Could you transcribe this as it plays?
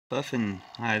Buffin.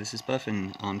 Hi, this is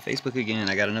Buffin on Facebook again.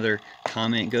 I got another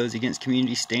comment goes against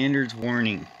community standards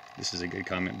warning. This is a good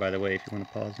comment, by the way, if you want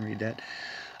to pause and read that.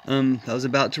 I was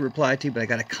about to reply to, but I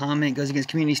got a comment goes against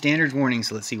community standards warning,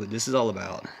 so let's see what this is all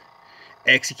about.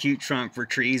 Execute Trump for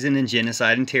treason and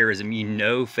genocide and terrorism. You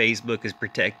know Facebook is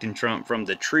protecting Trump from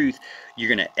the truth.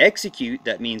 You're going to execute,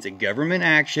 that means a government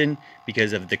action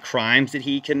because of the crimes that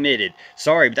he committed.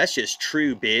 Sorry, but that's just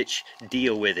true, bitch.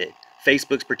 Deal with it.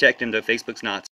 Facebook's protecting him, though Facebook's not.